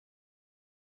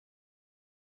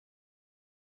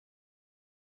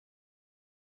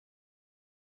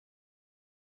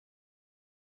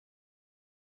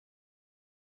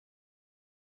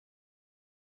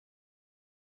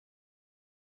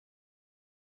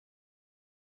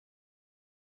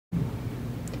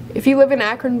If you live in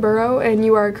Akron Borough and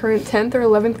you are a current 10th or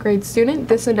 11th grade student,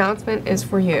 this announcement is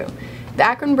for you. The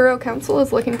Akron Borough Council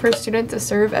is looking for a student to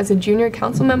serve as a junior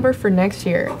council member for next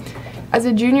year. As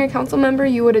a junior council member,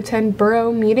 you would attend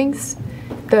borough meetings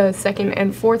the second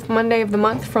and fourth Monday of the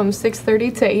month from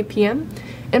 6:30 to 8 p.m.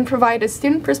 and provide a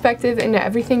student perspective into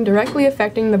everything directly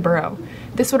affecting the borough.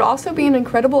 This would also be an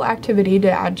incredible activity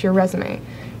to add to your resume.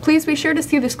 Please be sure to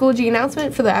see the Schoology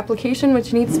announcement for the application,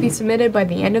 which needs to be submitted by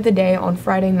the end of the day on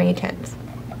Friday, May 10th.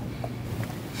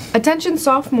 Attention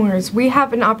sophomores, we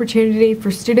have an opportunity for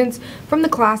students from the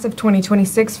class of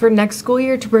 2026 for next school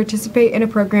year to participate in a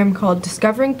program called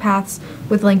Discovering Paths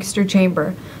with Lancaster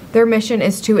Chamber. Their mission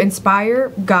is to inspire,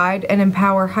 guide, and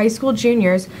empower high school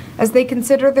juniors as they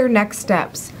consider their next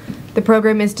steps. The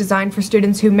program is designed for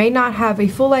students who may not have a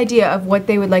full idea of what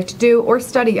they would like to do or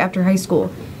study after high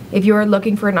school. If you are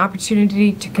looking for an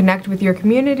opportunity to connect with your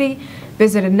community,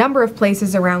 visit a number of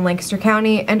places around Lancaster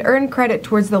County, and earn credit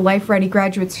towards the Life Ready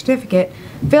Graduate Certificate,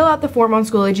 fill out the form on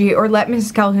Schoology or let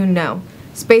Mrs. Calhoun know.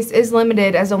 Space is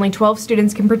limited as only 12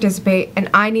 students can participate, and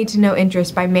I need to know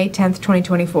interest by May 10th,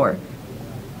 2024.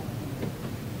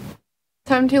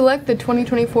 Time to elect the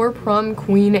 2024 Prom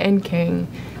Queen and King.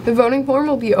 The voting form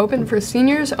will be open for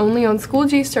seniors only on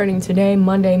Schoology starting today,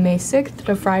 Monday, May 6th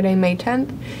to Friday, May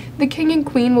 10th. The King and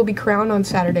Queen will be crowned on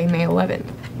Saturday, May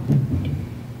 11th.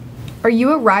 Are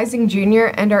you a rising junior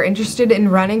and are interested in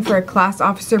running for a class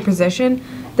officer position?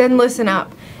 Then listen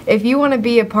up. If you want to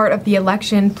be a part of the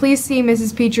election, please see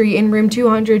Mrs. Petrie in room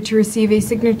 200 to receive a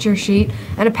signature sheet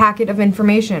and a packet of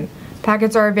information.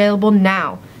 Packets are available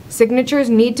now. Signatures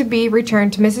need to be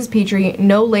returned to Mrs. Petrie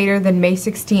no later than May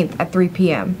 16th at 3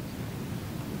 p.m.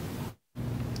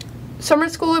 Summer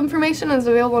school information is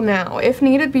available now. If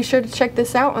needed, be sure to check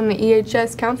this out on the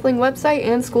EHS counseling website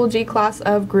and Schoology class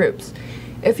of groups.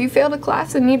 If you failed a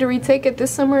class and need to retake it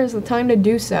this summer is the time to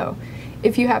do so.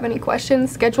 If you have any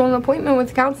questions, schedule an appointment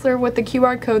with a counselor with the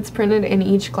QR codes printed in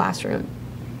each classroom.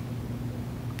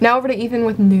 Now over to Ethan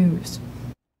with news.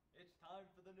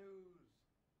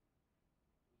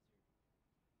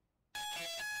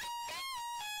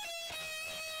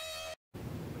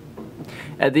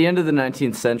 At the end of the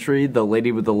 19th century, the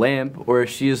Lady with the Lamp, or as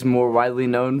she is more widely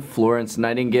known, Florence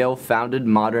Nightingale, founded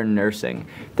modern nursing.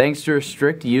 Thanks to her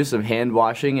strict use of hand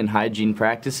washing and hygiene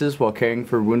practices while caring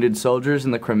for wounded soldiers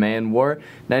in the Crimean War,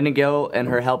 Nightingale and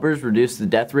her helpers reduced the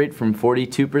death rate from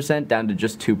 42% down to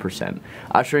just 2%,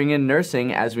 ushering in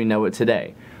nursing as we know it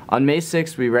today. On May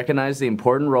 6th, we recognize the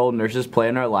important role nurses play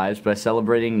in our lives by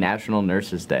celebrating National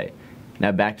Nurses Day.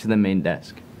 Now back to the main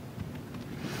desk.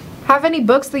 Have any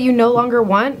books that you no longer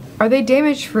want? Are they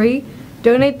damage-free?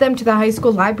 Donate them to the high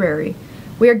school library.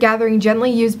 We are gathering gently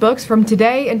used books from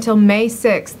today until May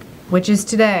 6th, which is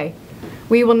today.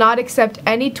 We will not accept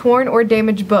any torn or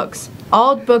damaged books.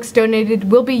 All books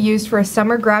donated will be used for a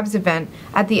summer grabs event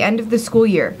at the end of the school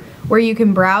year, where you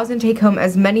can browse and take home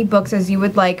as many books as you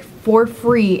would like for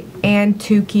free and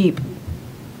to keep.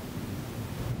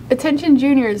 Attention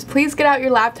juniors, please get out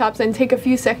your laptops and take a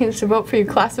few seconds to vote for your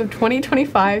class of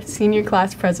 2025 senior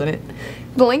class president.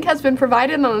 The link has been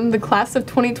provided on the class of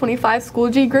 2025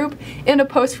 Schoology group in a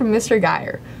post from Mr.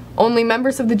 Geyer. Only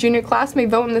members of the junior class may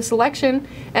vote in this election.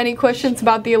 Any questions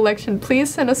about the election,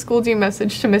 please send a Schoology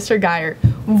message to Mr. Geyer.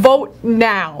 Vote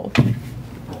now!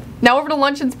 Now over to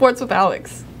lunch and sports with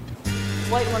Alex.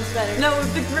 White one's better. No,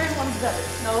 the gray one's better.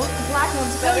 No, the black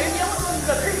one's better. The yellow one's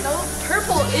better. No,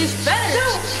 purple is better.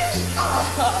 No,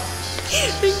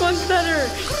 pink one's better.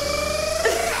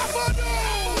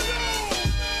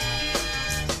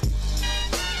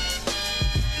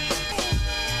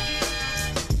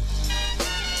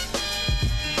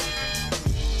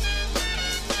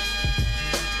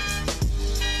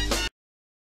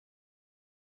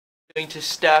 Going to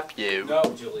stop you.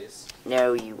 No, Julius.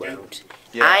 No, you won't.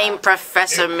 Yeah. I'm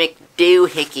Professor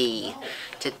McDoohickey.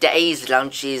 Today's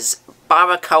lunch is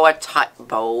barbacoa tot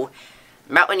bowl,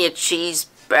 Mountaineer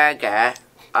cheeseburger,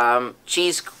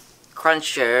 cheese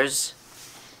crunchers,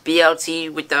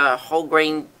 BLT with the whole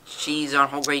grain cheese on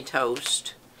whole grain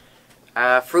toast,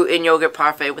 fruit and yogurt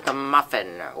parfait with a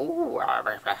muffin. Ooh,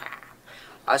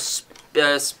 a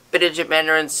spinach and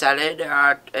mandarin salad,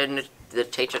 and the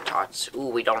tater tots. Ooh,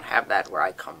 we don't have that where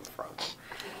I come from.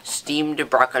 Steamed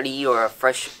broccoli or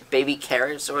fresh baby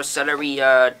carrots or celery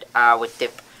with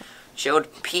dip.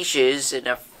 Chilled peaches in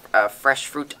a fresh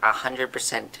fruit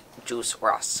 100% juice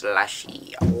or a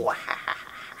slushy. Oh,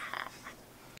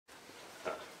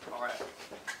 Alright.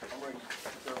 I'm ready.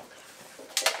 Go.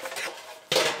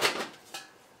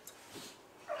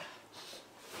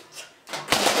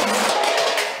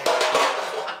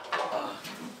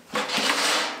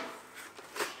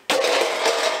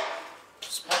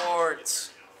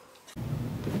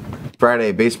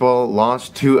 Friday, baseball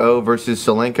lost 2-0 versus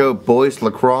Solanco. Boys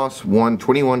lacrosse won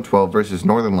 21-12 versus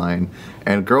Northern Line.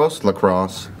 And girls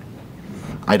lacrosse,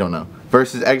 I don't know,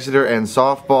 versus Exeter. And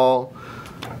softball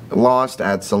lost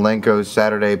at Solanco.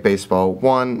 Saturday, baseball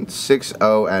won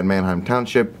 6-0 at Manheim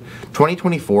Township.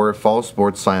 2024 fall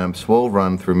sports signups will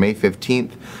run through May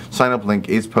 15th. Sign-up link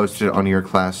is posted on your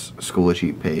class school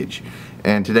sheet page.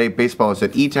 And today, baseball is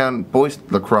at E-Town. Boys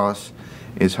lacrosse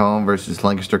is home versus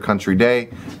Lancaster Country Day.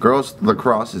 Girls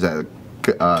lacrosse is at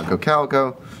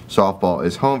Cocalico. Softball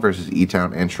is home versus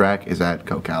E-Town. And track is at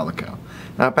Cocalico.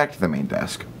 Now back to the main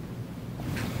desk.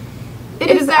 It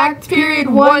is Act Period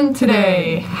 1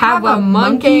 today. Have a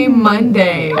Monkey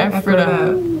Monday,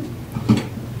 Ephrata.